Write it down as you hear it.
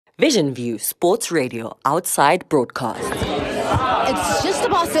Vision View Sports Radio outside broadcast. It's just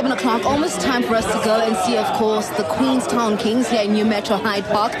about 7 o'clock, almost time for us to go and see, of course, the Queenstown Kings here in New Metro Hyde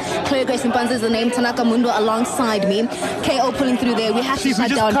Park. Chloe Grace Mpanza is the name, Tanaka Mundo alongside me. KO pulling through there. We have to shut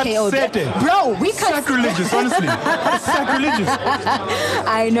down KO. Bro, we cut sacrilegious, honestly. Sacrilegious.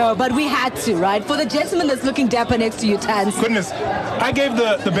 I know, but we had to, right? For the gentleman that's looking dapper next to you, Tans. Goodness, I gave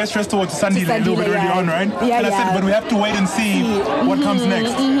the best rest award to Sandile a little bit early on, right? Yeah, and I said, but we have to wait and see what comes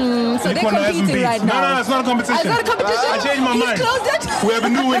next. So they're competing right now. No, it's not a competition. It's not a competition? I changed my mind. We have a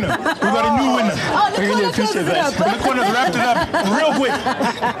new winner. We got a new winner. Oh, I really appreciate that. Likhona's wrapped it up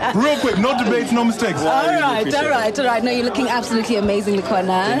real quick. No debates, no mistakes. All right. No, you're looking absolutely amazing,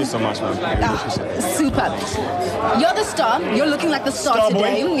 Likhona. Thank you so much, man. Super. You're the star. You're looking like the star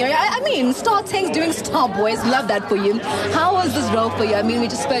today. I mean, Star Tank's doing Star Boys. Love that for you. How was this role for you? I mean, we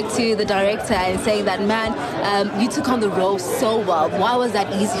just spoke to the director and saying that, man, you took on the role so well. Why was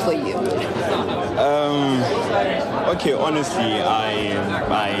that easy for you? Okay, honestly, I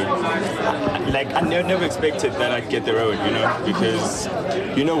never expected that I'd get the role, because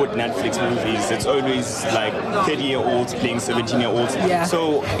with Netflix movies, it's always like 30-year-olds playing 17-year-olds. Yeah.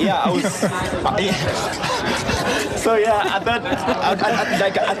 So yeah,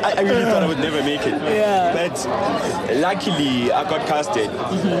 I really thought I would never make it. Yeah. But luckily, I got casted,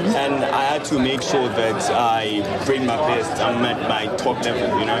 and I had to make sure that I bring my best. I'm at my top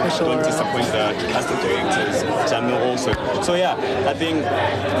level, Don't disappoint the casting directors, which I know also. So yeah, I think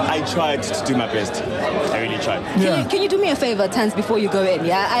I tried to do my best. I really tried. Can you do me a favor, Tans, before you go in?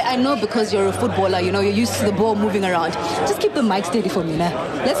 Yeah, I know because you're a footballer, you're used to the ball moving around. Just keep the mic steady for me, nah.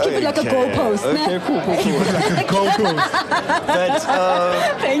 Let's keep it like a goalpost. Okay, cool. Like a goalpost. But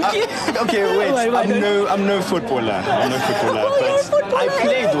thank you. Okay, wait. I'm no footballer. But I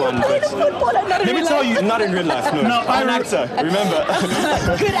played one. Let me tell you, not in real life. No, I'm an actor. Remember?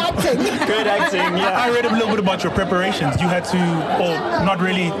 Good acting. Good acting. Yeah. I read a little bit about your preparations. You had to, or not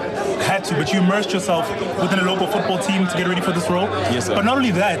really had to, but you immersed yourself within a local football team to get ready for this role. Yes, sir. But not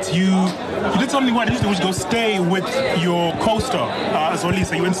only that, you did something quite interesting, which is go stay with your co-star, Azoli.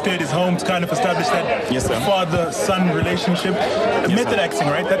 So you went stay at his home to kind of establish that father-son relationship. Method acting,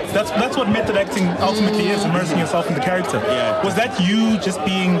 right? That's what method acting ultimately is, immersing yourself in the character. Yeah. Was that you just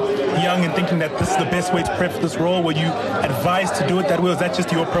being young and thinking that this is the best way to prep for this role? Were you advised to do it that way, or was that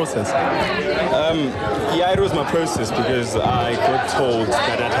just your process? Yeah, it was my process because I got told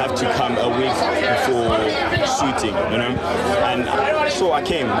that I'd have to come a week before shooting, and so I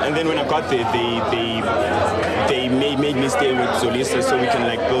came. And then when I got there, they made me stay with Zolisa so we can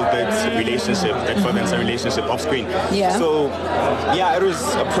build that relationship, that father and son relationship off screen. Yeah. So yeah, it was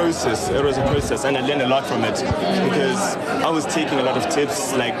a process. And I learned a lot from it because I was taking a lot of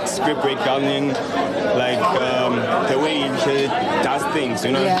tips like script breakdowning, the way he does things.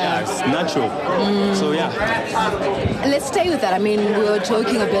 Yeah, it's natural. So yeah. Let's stay with that. I mean, we were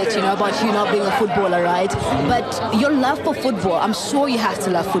joking a bit, about you not being a footballer, right? But your love for football, I'm sure you have to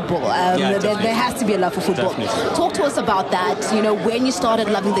love football. There has to be a love for football. Definitely. Talk to us about that, when you started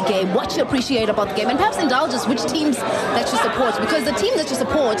loving the game, what you appreciate about the game, and perhaps indulge us which teams that you support, because the team that you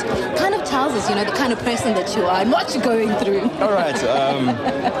support kind of tells us, the kind of person that you are and what you're going through. All right.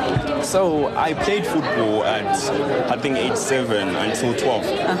 So I played football at, I think, age 7 until 12.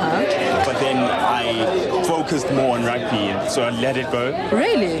 But then I focused more on rugby, so I let it go.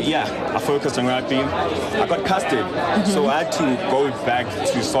 Really? Yeah, I focused on rugby. I got casted, so I had to go back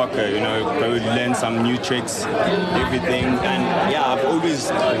to soccer, go learn some new tricks, everything. And yeah, I've always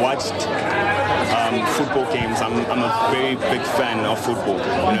watched football games. I'm a very big fan of football,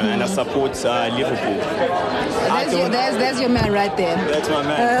 and I support Liverpool. There's your man right there. That's my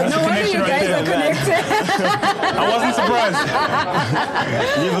man. No wonder you guys are connected. I wasn't surprised.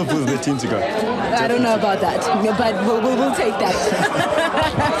 Liverpool's the team to go. I don't know about that, but we'll take that.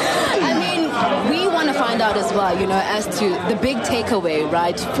 I mean, we want to find out as well, as to the big takeaway,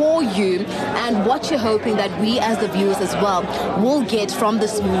 right, for you, and what you're hoping that we as the viewers as well will get from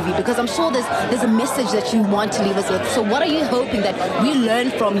this movie, because I'm sure there's a message that you want to leave us with. So what are you hoping that we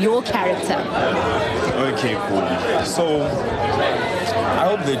learn from your character? Okay, cool. So I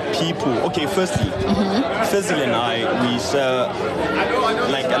hope that people, firstly, Fezil and I, we share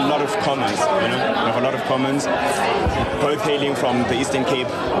a lot of commons, we have a lot of commons, both hailing from the Eastern Cape,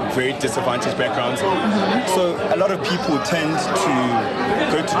 very disadvantaged backgrounds. So a lot of people tend to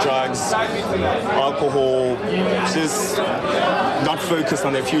go to drugs, alcohol, just not focus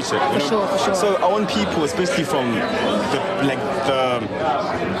on their future. For sure. So I want people, especially from the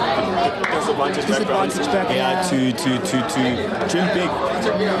disadvantaged backgrounds. Yeah, to dream big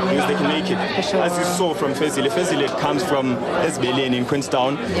because they can make it. Sure. As you saw from Fezile comes from Esbeleni in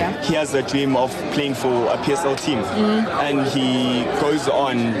Queenstown. Yeah. He has a dream of playing for a PSL team, and he goes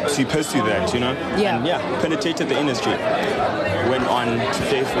on to pursue that, you know. Yeah. And penetrated the industry. Went on to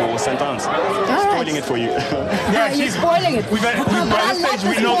play for St. Anne's. Spoiling it for you. Yeah, You're spoiling it. By this stage,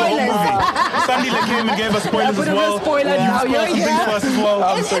 we know the whole movie. Sandile came and gave us spoilers as well. You spoiled some things for us as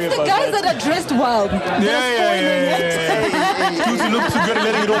well. It's the guys that are dressed well. Dudes, you look too good at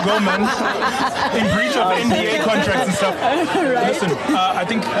letting it all go, man. In breach of NDA contracts and stuff. Right. Listen, I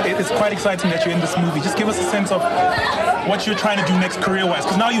think it's quite exciting that you're in this movie. Just give us a sense of what you're trying to do next career-wise.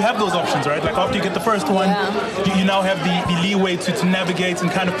 Because now you have those options, right? Like after you get the first one, you now have the leeway to navigate and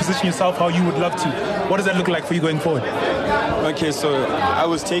kind of position yourself how you would love to. What does that look like for you going forward? Okay, so I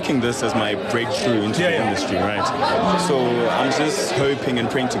was taking this as my breakthrough into the industry, right? So I'm just hoping and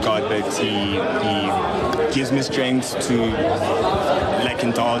praying to God that He gives me strength to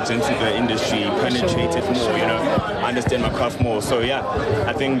indulge into the industry, penetrate it more, you know, understand my craft more. So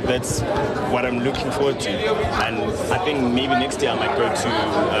I think that's what I'm looking forward to. And I think maybe next year I might go to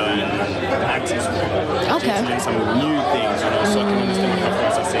acting school. Okay. To learn some new things, you know, so I can understand my craft,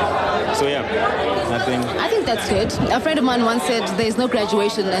 as I say. So I think that's good. A friend of mine once said there's no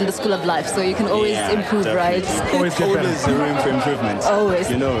graduation in the school of life, so you can always improve, definitely. right? Always get better. Always room for improvement. Always.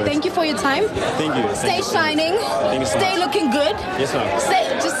 You know it. Thank you for your time. Thank you. Stay shining. Thank you so Stay much. looking good. Yes, ma'am.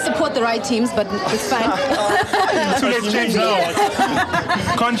 Just support the right teams, but it's fine. Too late to change now.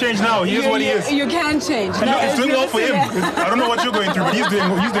 Can't change now. He is what he is. You can change. And look, it's doing well for him. I don't know what you're going through, but he's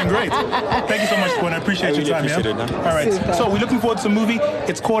doing great. Thank you so much, Gwen. I appreciate your time. Appreciate it, All right. Super. So we're looking forward to the movie.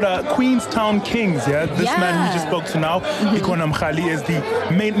 It's called Queenstown Kings. Yeah. This man who we just spoke to now, Likhona Mkhali, is the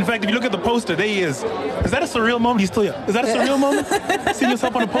main. In fact, if you look at the poster, there he is. Is that a surreal moment? He's still here. Is that a surreal moment? Seeing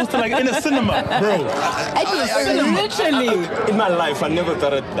yourself on a poster like in a cinema, bro. Literally. In my life, I never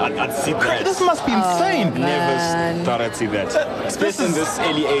thought I'd see that. This must be insane. Never thought I'd see that. Especially in this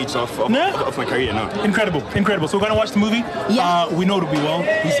early age of my career, no. Incredible. So we're going to watch the movie. Yeah. We know it'll be well.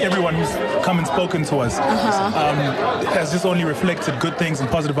 Everyone who's come and spoken to us has just only reflected good things and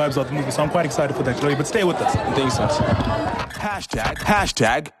positive vibes about the movie. So I'm quite excited for that, Chloe. But stay with us. Thanks so much.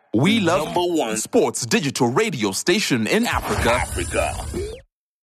 Hashtag we love #1 sports digital radio station in Africa.